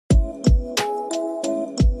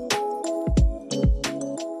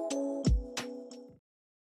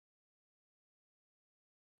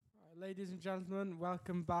Ladies and gentlemen,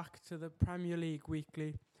 welcome back to the Premier League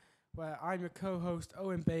Weekly, where I'm your co-host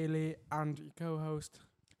Owen Bailey and your co-host.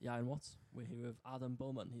 Yeah, and Watts. We're here with Adam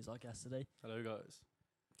Bowman. He's our guest today. Hello, guys.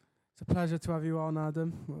 It's a pleasure to have you on,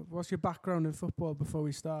 Adam. What's your background in football before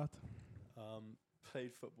we start?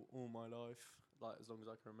 Played football all my life, like as long as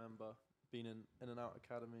I can remember. Been in and out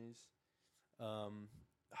academies.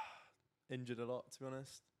 Injured a lot, to be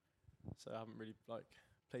honest. So I haven't really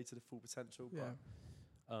played to the full potential. Yeah. But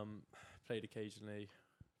played occasionally,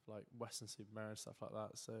 like Western-super-Mare and stuff like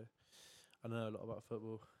that. So I know a lot about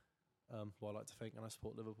football. Well, I like to think, and I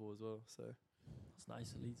support Liverpool as well. So That's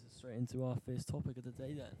nice. It leads us straight into our first topic of the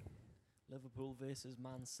day then. Liverpool versus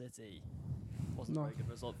Man City. Wasn't a very good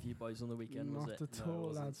result for you boys on the weekend, was it? Not at No, it all,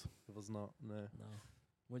 wasn't. lads. it was not. No. No.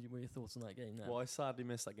 What were your thoughts on that game then? Well, I sadly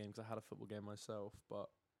missed that game because I had a football game myself. But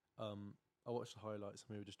I watched the highlights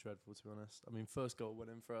and we were just dreadful, to be honest. I mean, first goal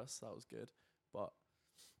winning for us, that was good. But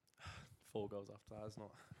 4 goals after that is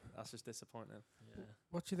not. That's just disappointing. Yeah.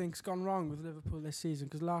 What do you think's gone wrong with Liverpool this season?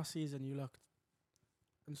 Because last season you looked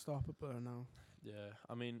unstoppable now. Yeah,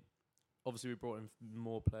 I mean, obviously we brought in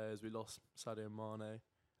more players. We lost Sadio Mane,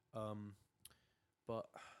 but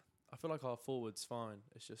I feel like our forward's fine.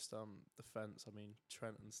 It's just defence. I mean,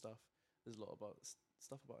 Trent and stuff. There's a lot about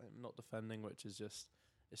stuff about him not defending, which is just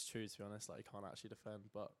it's true, to be honest. Like, he can't actually defend,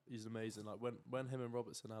 but he's amazing. Like when him and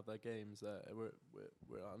Robertson have their games,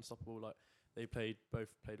 we're unstoppable. Like they both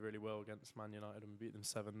played really well against Man United and we beat them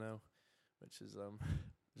 7-0, which is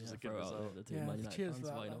which is a good result. The two Man United cheers fans, for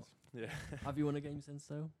that, why not? lads. Yeah. Have you won a game since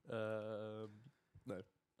though? No.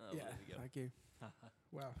 Oh, Yeah, there we go. thank you.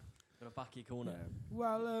 Well, Got a back your corner. yeah.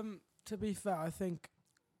 Well, to be fair, I think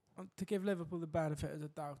to give Liverpool the benefit of the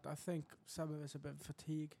doubt, I think some of it's a bit of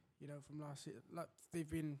fatigue, from last year. Like, they've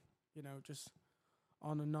been, just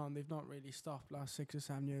on and on. They've not really stopped last 6 or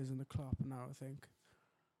 7 years in the club now, I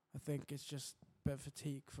think it's just a bit of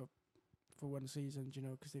fatigue for one season,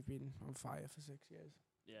 because they've been on fire for 6 years.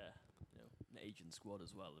 Yeah. An aging squad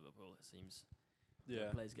as well, Liverpool, it seems.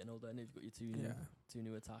 Yeah. Players getting older and you've got your two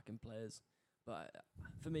new attacking players. But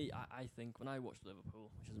for me, I think when I watch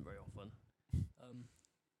Liverpool, which isn't very often,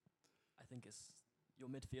 I think it's your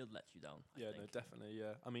midfield lets you down. I No, think. definitely,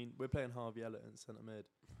 yeah. I mean, we're playing Harvey Elliott in centre mid,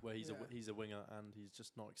 where he's Yeah. he's a winger and he's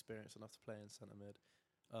just not experienced enough to play in centre mid.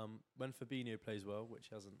 When Fabinho plays well, which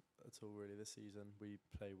he hasn't at all really this season, we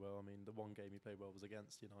play well. I mean, the one game he played well was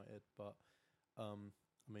against United, but I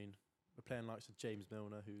mean, we're playing likes of James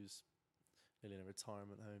Milner, who's nearly in a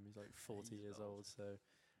retirement home. He's like 40 years old, so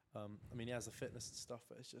I mean, he has the fitness and stuff,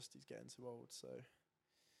 but it's just he's getting too old, so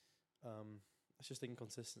it's just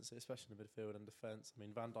inconsistency, especially in the midfield and defence. I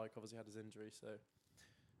mean, Van Dijk obviously had his injury, so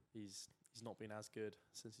he's not been as good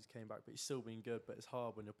since he's came back, but he's still been good. But it's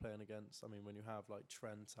hard when you're playing against. I mean, when you have like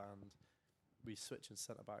Trent and we switching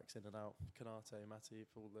centre backs in and out, Konate, Matip,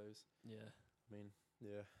 all those. Yeah. I mean,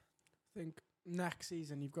 yeah, I think next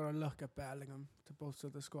season you've got to look at Bellingham to bolster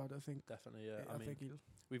the squad. I think definitely, yeah. I think he'll.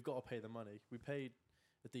 We've got to pay the money. We paid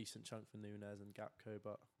a decent chunk for Nunez and Gakpo,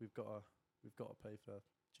 but we've got to pay for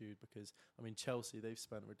Jude because I mean Chelsea, they've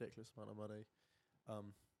spent a ridiculous amount of money,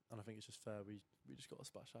 and I think it's just fair. We just got to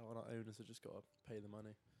splash out, and our owners have just got to pay the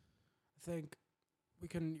money. I think we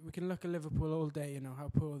can look at Liverpool all day, how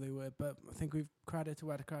poor they were, but I think we've credit to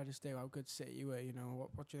where the credit's due, how good City were.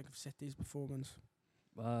 What do you think of City's performance?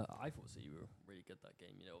 I thought City were really good that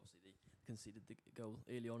game. Obviously they conceded the goal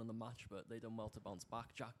early on in the match, but they done well to bounce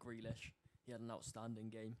back. Jack Grealish, he had an outstanding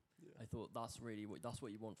game. Yeah. I thought that's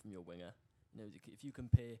what you want from your winger. If you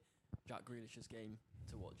compare Jack Grealish's game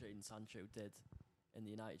to what Jadon Sancho did in the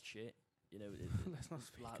United shirt, Let's not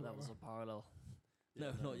speak about levels that. of parallel. Yeah,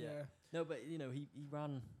 No, not yet. No, but he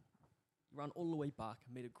ran all the way back,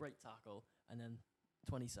 made a great tackle, and then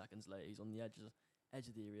 20 seconds later he's on the edge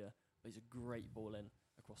of the area. But he's a great ball in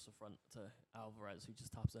across the front to Alvarez, who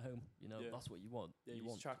just taps it home. That's what you want. Yeah, you he's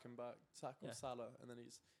want tracking back, tackle Yeah. Salah, and then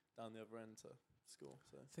he's down the other end to score.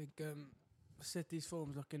 So I think City's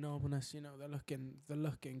form's looking ominous. They're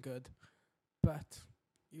looking good, but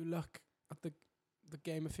you look at the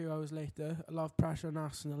game a few hours later. A lot of pressure on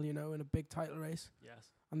Arsenal. In a big title race,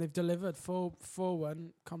 yes. and they've delivered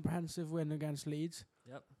 4-1 comprehensive win against Leeds.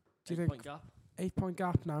 Yep. Do you 8-point gap. 8-point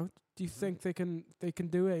gap now? Do you think they can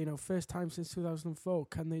do it? First time since 2004.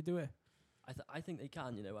 Can they do it? I think they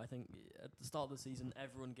can. I think at the start of the season,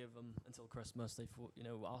 everyone give them until Christmas. They thought,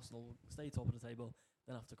 Arsenal will stay top of the table.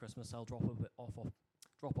 Then after Christmas, they'll drop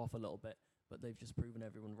off a little bit. But they've just proven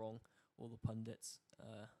everyone wrong. All the pundits.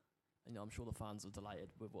 I'm sure the fans are delighted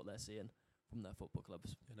with what they're seeing from their football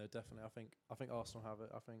clubs. definitely. I think Arsenal have it.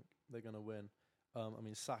 I think they're going to win. I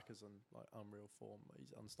mean, Saka's on unreal form.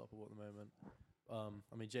 He's unstoppable at the moment.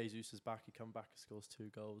 I mean, Jesus is back. He come back and scores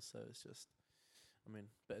 2 goals. So it's just, I mean,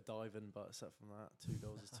 bit of diving, but except from that, 2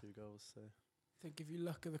 goals is 2 goals. So I think if you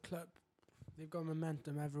look at the club, they've got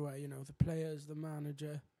momentum everywhere. You know, the players, the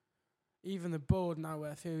manager, even the board now.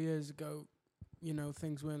 Where a few years ago, you know,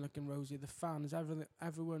 things weren't looking rosy. The fans,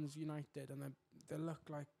 everyone's united, and they look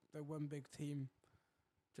like they're one big team,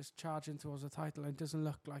 just charging towards the title. And it doesn't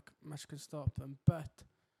look like much can stop them. But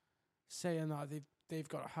saying that, they've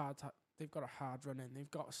got a hard run in.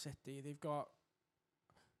 They've got City. They've got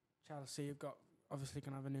Chelsea. You've got obviously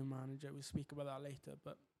can have a new manager. We'll speak about that later.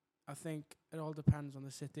 But I think it all depends on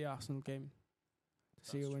the City Arsenal game to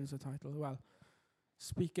see who wins the title. Well,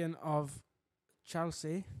 speaking of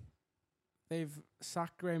Chelsea, they've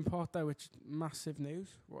sacked Graham Potter, which is massive news.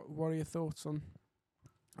 What are your thoughts on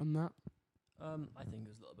that? I think it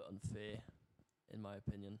was a little bit unfair, in my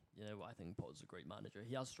opinion. You know, I think Potter's a great manager.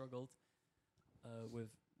 He has struggled with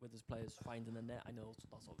his players finding the net. I know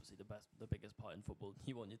that's obviously the biggest part in football.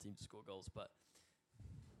 You want your team to score goals, but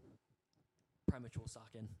premature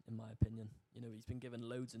sacking, in my opinion. You know, he's been given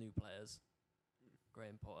loads of new players.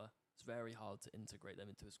 Graham Potter. It's very hard to integrate them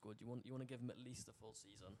into a squad. You want to give him at least a full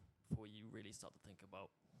season before you really start to think about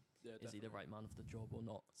is he the right man for the job or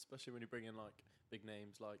not. Especially when you bring in like big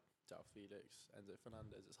names like João Felix, Enzo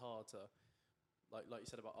Fernandez. It's hard to like you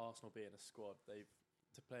said about Arsenal being a squad.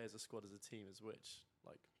 To play as a squad as a team is which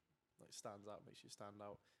like stands out, makes you stand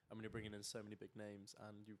out. And when you're bringing in so many big names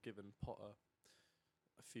and you've given Potter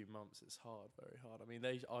a few months, it's very hard. I mean,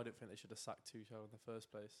 I don't think they should have sacked Tuchel in the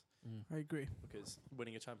first place. I agree. Because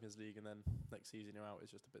winning a Champions League and then next season you're out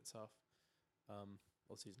is just a bit tough.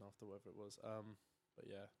 Or season after, whatever it was.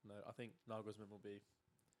 But yeah, no, I think Nagelsmann will be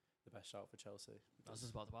the best shout for Chelsea. I was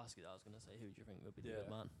just about to ask you that. I was going to say, who do you think would be the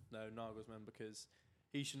good man? No, Nagelsmann, because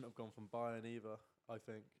he shouldn't have gone from Bayern either, I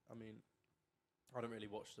think. I mean, I don't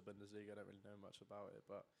really watch the Bundesliga. I don't really know much about it,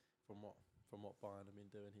 but from what Bayern have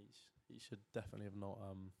been doing, he should definitely have not.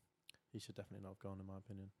 He should definitely not have gone, in my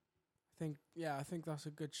opinion. I think that's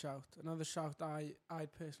a good shout. Another shout I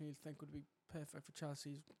personally think would be perfect for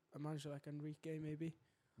Chelsea is a manager like Enrique, maybe.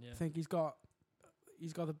 Yeah. I think he's got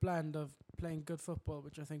the blend of playing good football,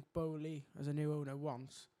 which I think Bowley, as a new owner,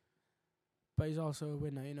 wants. But he's also a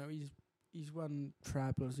winner. You know, he's won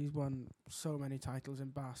trebles. He's won so many titles in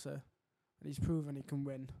Barca, and he's proven he can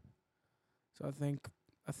win. So I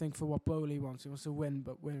think for what Bowley wants, he wants to win,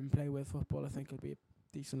 but win and play with football. I think it'll be a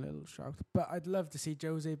decent little shout. But I'd love to see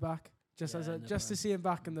Jose back, just to see him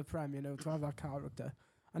back in the Prem. You know, to have that character.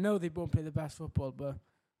 I know they won't play the best football, but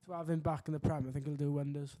to have him back in the Prem, I think he'll do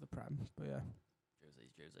wonders for the Prem. But yeah.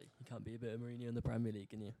 Jose's Jose. You can't be a bit of Mourinho in the Premier League,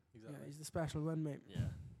 can you? Exactly. Yeah, he's the special one, mate. Yeah.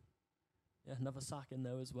 Yeah, another sack in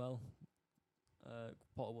there as well.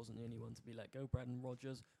 Potter wasn't the only one to be let go. Brendan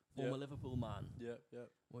Rodgers, former Liverpool man. Yeah.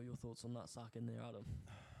 What are your thoughts on that sack in there, Adam?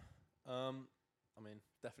 I mean,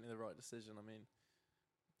 definitely the right decision. I mean,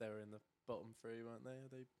 they were in the bottom 3, weren't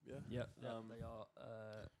they? They are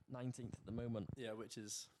 19th at the moment. Yeah, which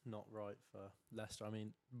is not right for Leicester. I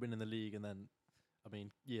mean, winning the league and then, I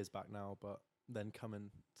mean, years back now, but then coming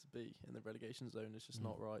to be in the relegation zone is just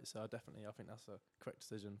not right. So I think that's a correct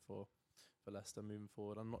decision for Leicester moving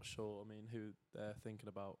forward. I'm not sure, I mean, who they're thinking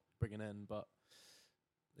about bringing in, but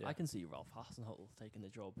yeah. I can see Ralph Hasenhüttl taking the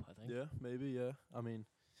job, I think. Yeah, maybe, yeah. I mean,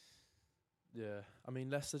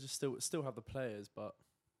 Leicester just still have the players, but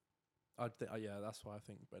I'd think, that's why I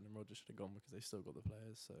think Brendan Rodgers should have gone, because they still got the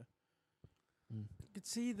players. So I could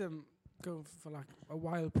see them go for like a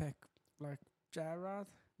wild pick, like Gerrard,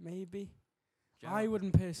 maybe. I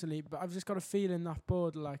wouldn't personally, but I've just got a feeling that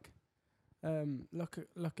board like look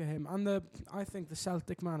at him, and I think the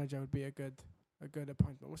Celtic manager would be a good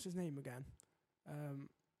appointment. What's his name again?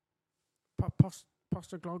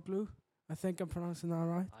 Postecoglou. I think I'm pronouncing that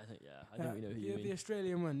right. I think I think we know who you mean. The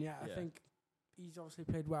Australian one, yeah. I think he's obviously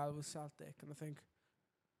played well with Celtic, and I think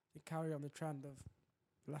they carry on the trend of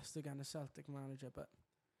Leicester getting a Celtic manager. But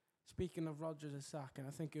speaking of Rodgers' sacking, I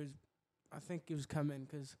think he was coming,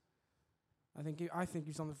 because I think he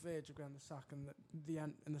was on the verge of getting the sack in the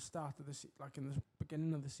end, in the start of in the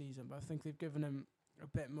beginning of the season. But I think they've given him a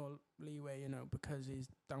bit more leeway, you know, because he's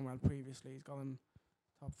done well previously. He's got them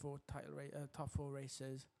top 4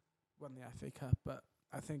 races, won the FA Cup. But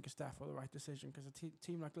I think it's definitely the right decision, because a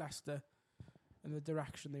team like Leicester, in the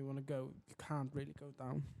direction they want to go, you can't really go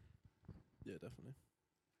down. yeah, definitely.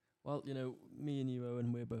 Well, you know, me and you,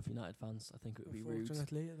 Owen, we're both United fans. I think it would be rude.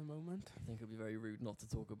 Unfortunately, at the moment. I think it would be very rude not to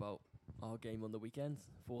talk about our game on the weekend.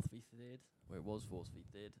 4th v 3rd. Where it was 4th v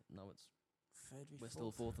 3rd. Now we're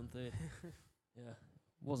still 4th and 3rd. Yeah.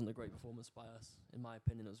 Wasn't a great performance by us. In my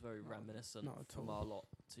opinion, it was very reminiscent from our lot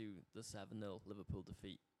to the 7-0 Liverpool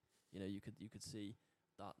defeat. you could see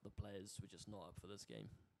that the players were just not up for this game.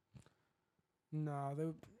 No,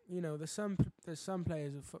 there's some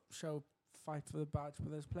players who show fight for the badge,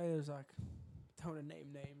 but there's players like, don't want to name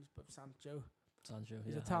names, but Sancho.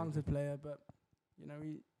 He's a talented player, but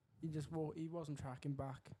he wasn't tracking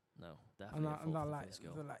back. No, And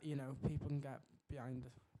definitely. People can get behind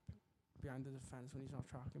the defence when he's not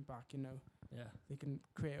tracking back. Yeah. They can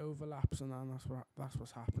create overlaps, and then that's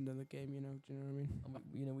what's happened in the game. Do you know what I mean?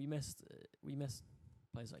 And we missed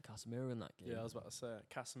players like Casemiro in that game. Yeah, I was about to say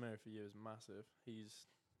Casemiro for you is massive. He's,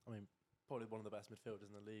 probably one of the best midfielders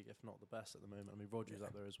in the league, if not the best at the moment. Rodri's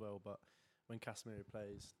up there as well, but when Casemiro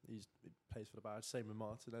plays, he plays for the badge. Same with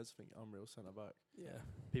Martinez. I think unreal centre back. Yeah.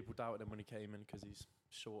 People doubted him when he came in because he's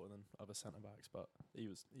shorter than other centre backs, but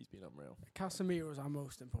he's been unreal. Casemiro is our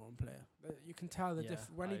most important player. You can tell the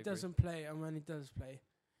when I he agree. doesn't play and when he does play,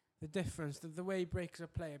 the difference, the way he breaks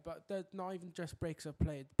up play, but not even just breaks up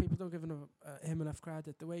play. People don't give him enough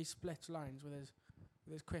credit. The way he splits lines with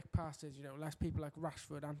his quick passes, less people like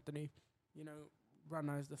Rashford, Anthony, run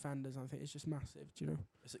as defenders. I think it's just massive.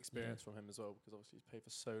 It's experience from him as well, because obviously he's played for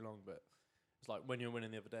so long, but it's like when you're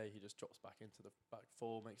winning the other day, he just drops back into the back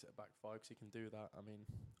four, makes it a back five, because he can do that.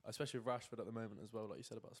 Especially with Rashford at the moment as well, like you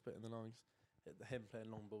said about splitting the lines. Him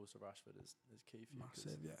playing long balls to Rashford is key for you.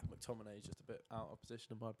 Massive, yeah. McTominay's just a bit out of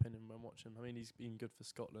position in my opinion when watching. He's been good for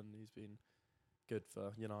Scotland, he's been good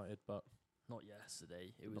for United, but Not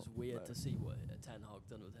yesterday. It was Not- weird no. to see what Ten Hag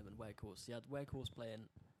done with him and Weghorst. He had Weghorst playing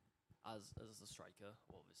as the striker.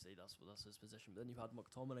 Obviously, that's his position. But then you had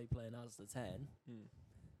McTominay playing as the 10,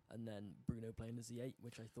 and then Bruno playing as the 8,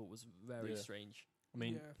 which I thought was very Yeah. strange.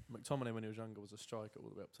 Yeah. McTominay when he was younger was a striker all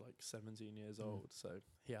the way up to like 17 years old, so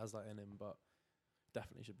he has that in him, but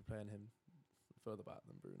definitely should be playing him further back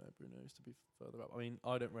than Bruno. Bruno used to be further up.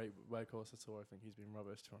 I don't rate Weghorst at all. I think he's been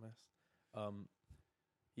rubbish, to be honest.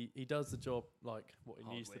 He does the job like what he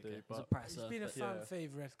needs to Hard worker. do, He's a but presser. He's been a but- fan Yeah.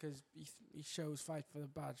 favourite because he shows fight for the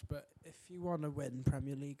badge. But if you want to win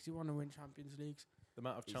Premier Leagues, you want to win Champions Leagues, the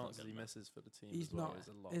amount of He's not chances good he enough. misses for the team He's as well not- is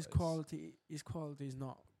a lot. his quality is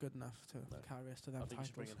not good enough to No. carry us to I them think you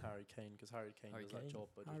should bring titles. in Harry Kane, because Harry Kane Harry does that Kane. job,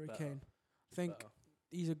 but Harry just better. Kane, I think Better.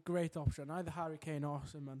 he's a great option. Either Harry Kane or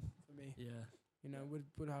Osimhen for me. Yeah.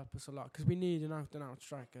 Would help us a lot because we need an out-and-out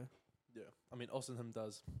striker. Yeah, Osenham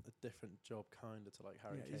does a different job kind of to like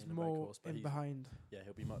Harry Yeah, Kane he's and more Weghorst, but in he's behind.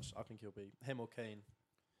 he'll be much. I think he'll be him or Kane.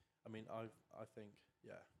 I think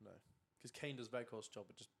because Kane does Weghorst's job,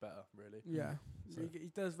 but just better, really. Yeah, So- he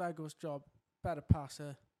does Weghorst's job. Better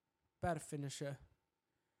passer, better finisher.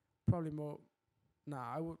 Probably more.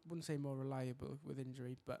 Nah, I wouldn't say more reliable with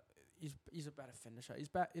injury, but he's a better finisher.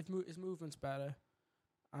 His movement's better,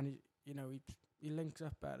 and he links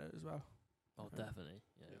up better as well. Oh, Yeah. definitely.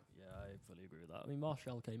 Yeah, I fully agree with that.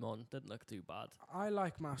 Martial came on, didn't look too bad, I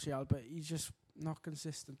like Martial, but he's just not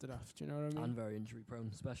consistent enough. Do you know what I mean? and very injury prone,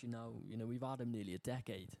 especially now. We've had him nearly a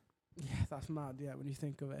decade. Yeah, that's mad. Yeah, when you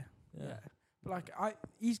think of it. Yeah. But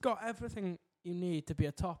he's got everything you need to be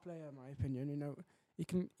a top player, in my opinion.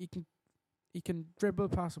 He can dribble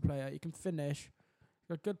past a player. He can finish. He's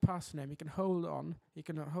got good passing him. He can hold on. He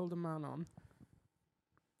can hold a man on.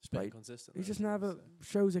 Just being Like, consistent. He though, just isn't never So-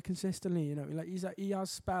 shows it consistently. He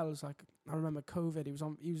has spells. Like I remember COVID. He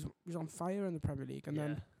was on fire in the Premier League, and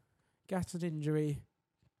then gets an injury,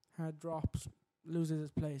 head drops, loses his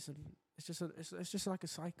place, and it's just like a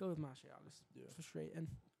cycle with Martial. It's Yeah. frustrating.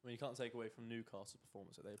 You can't take away from Newcastle's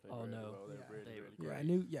performance that they played Oh, really no. well. They Yeah. were really, They really were-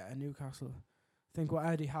 great. Newcastle. I think what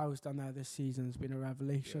Eddie Howe's done there this season has been a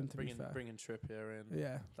revelation. To be fair, bringing Trippier in,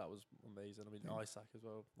 yeah. that was amazing. Yeah. Isaac as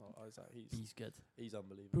well. Isaac, He's good. he's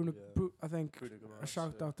unbelievable. I think Bruno a Guimaraes,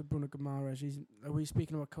 shout out to Bruno Guimaraes. Are we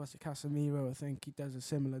speaking about Casemiro? I think he does a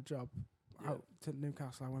similar job Yeah. out to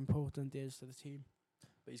Newcastle. How important he is to the team.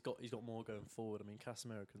 But he's got more going forward.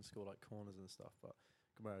 Casemiro can score like corners and stuff, but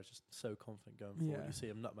Guimaraes just so confident going forward. Yeah. You see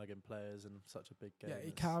him nutmegging players in such a big game. Yeah, he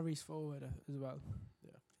It's- carries forward as well.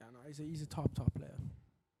 Yeah. Yeah, no, he's a top player.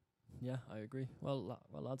 Yeah, I agree. Well,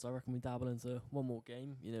 lads, I reckon we dabble into one more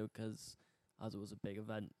game, because as it was a big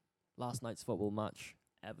event, last night's football match,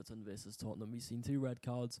 Everton versus Tottenham, we've seen 2 red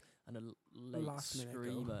cards and a late Last-minute goal.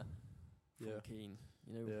 screamer Yeah. from Keane.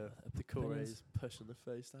 Yeah, a the opinions? Corey's pushing the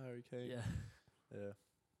face to Harry Kane. Yeah. Yeah.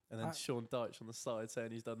 And then I- Sean Dyche on the side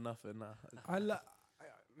saying he's done nothing.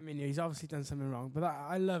 He's obviously done something wrong, but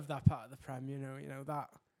I love that part of the Prem.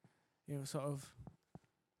 Sort of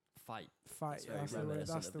Fight. fight. It's very That's the word.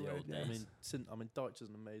 reminiscent That's of the the word. old Yeah. days. Dyche is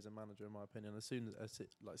an amazing manager in my opinion.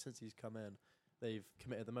 Since he's come in, they've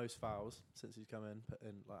committed the most fouls since he's come in, put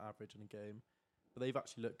in like average in a game. But they've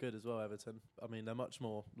actually looked good as well, Everton. I mean, they're much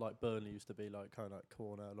more like Burnley used to be, like kind of like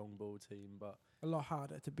corner, long ball team. But A lot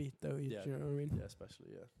harder to beat, though. Yeah. Do you know what I mean? yeah, especially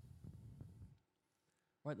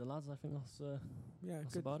Right, the lads. I think Yeah,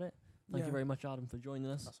 that's good. about it. Thank Yeah. you very much, Adam, for joining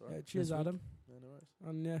us. that's all Yeah, right. cheers, This week. Adam. Yeah, no worries.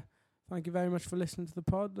 And yeah, thank you very much for listening to the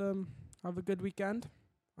pod. Have a good weekend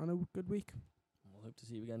and a good week. We'll hope to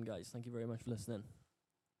see you again, guys. Thank you very much for listening.